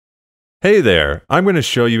Hey there, I'm going to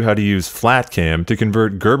show you how to use FlatCAM to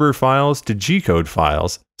convert Gerber files to GCode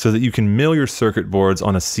files so that you can mill your circuit boards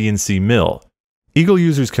on a CNC mill. Eagle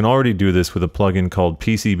users can already do this with a plugin called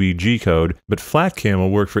PCB GCode, but FlatCAM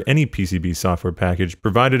will work for any PCB software package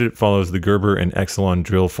provided it follows the Gerber and Epsilon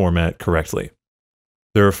drill format correctly.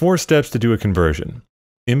 There are 4 steps to do a conversion.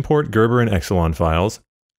 Import Gerber and Epsilon files,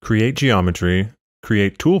 create geometry,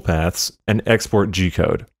 create toolpaths, and export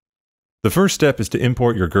GCode. The first step is to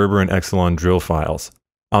import your Gerber and Epsilon drill files.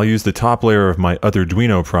 I'll use the top layer of my other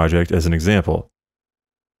Arduino project as an example.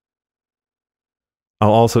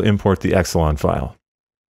 I'll also import the Epsilon file.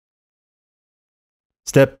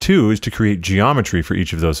 Step 2 is to create geometry for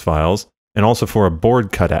each of those files, and also for a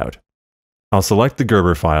board cutout. I'll select the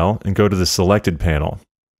Gerber file and go to the Selected panel.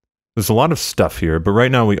 There's a lot of stuff here, but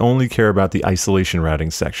right now we only care about the isolation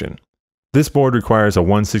routing section. This board requires a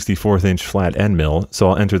 1/64 inch flat end mill, so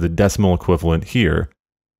I'll enter the decimal equivalent here.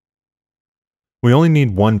 We only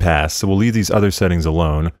need one pass, so we'll leave these other settings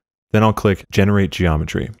alone. Then I'll click Generate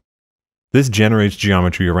Geometry. This generates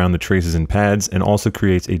geometry around the traces and pads and also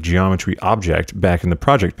creates a geometry object back in the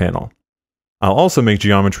project panel. I'll also make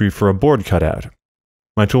geometry for a board cutout.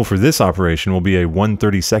 My tool for this operation will be a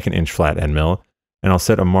 1/32 inch flat end mill, and I'll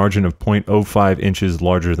set a margin of 0.05 inches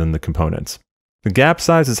larger than the components. The gap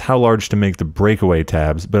size is how large to make the breakaway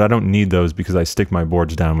tabs, but I don't need those because I stick my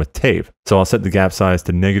boards down with tape. So I'll set the gap size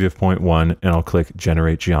to -0.1 and I'll click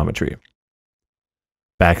Generate Geometry.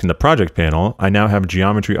 Back in the project panel, I now have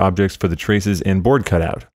geometry objects for the traces and board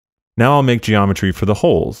cutout. Now I'll make geometry for the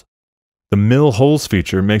holes. The Mill Holes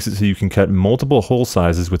feature makes it so you can cut multiple hole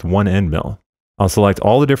sizes with one end mill. I'll select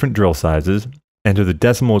all the different drill sizes, enter the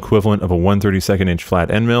decimal equivalent of a 1/32 inch flat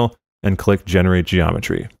end mill, and click Generate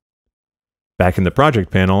Geometry. Back in the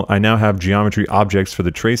project panel, I now have geometry objects for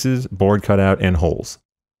the traces, board cutout, and holes.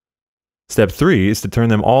 Step 3 is to turn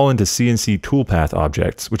them all into CNC toolpath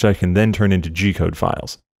objects, which I can then turn into GCode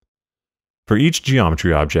files. For each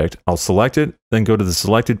geometry object, I'll select it, then go to the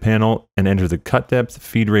Selected panel and enter the cut depth,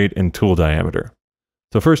 feed rate, and tool diameter.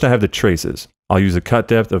 So first I have the traces. I'll use a cut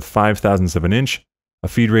depth of 0.05 of an inch, a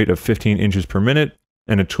feed rate of 15 inches per minute,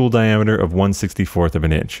 and a tool diameter of 1/64 of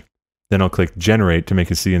an inch. Then I'll click Generate to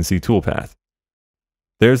make a CNC toolpath.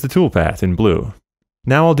 There's the toolpath in blue.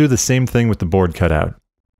 Now I'll do the same thing with the board cutout.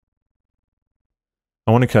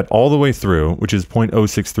 I want to cut all the way through, which is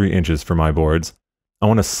 0.063 inches for my boards. I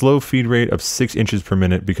want a slow feed rate of 6 inches per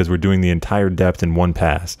minute because we're doing the entire depth in one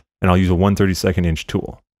pass, and I'll use a 1/32 inch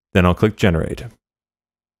tool. Then I'll click Generate.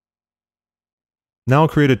 Now I'll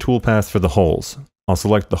create a toolpath for the holes. I'll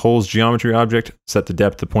select the holes geometry object, set the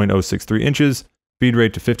depth to 0.063 inches, feed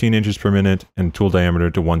rate to 15 inches per minute, and tool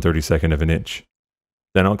diameter to 1/32 of an inch.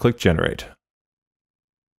 Then I'll click Generate.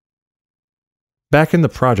 Back in the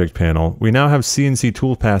project panel, we now have CNC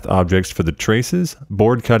toolpath objects for the traces,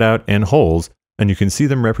 board cutout, and holes, and you can see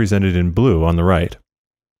them represented in blue on the right.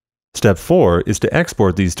 Step 4 is to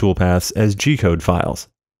export these toolpaths as GCode files.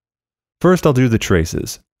 First I'll do the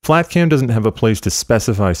traces. FlatCAM doesn't have a place to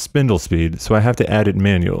specify spindle speed, so I have to add it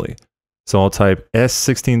manually. So I'll type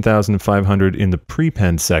S16500 in the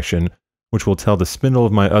prepend section, which will tell the spindle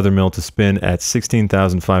of my other mill to spin at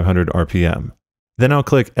 16,500 RPM. Then I'll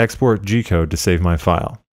click Export GCode to save my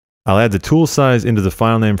file. I'll add the tool size into the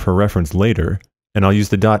file name for reference later, and I'll use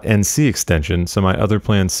the .nc extension so my other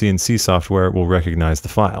planned CNC software will recognize the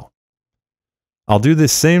file. I'll do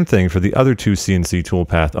this same thing for the other 2 CNC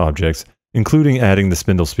toolpath objects, including adding the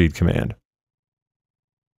spindle speed command.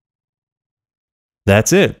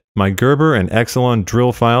 That's it! My Gerber and Epsilon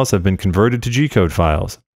drill files have been converted to GCode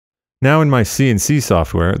files. Now in my CNC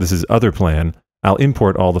software, this is other plan, I'll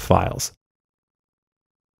import all the files.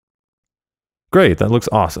 Great, that looks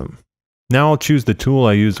awesome. Now I'll choose the tool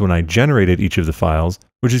I used when I generated each of the files,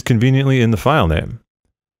 which is conveniently in the file name.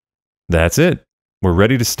 That's it. We're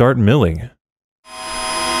ready to start milling.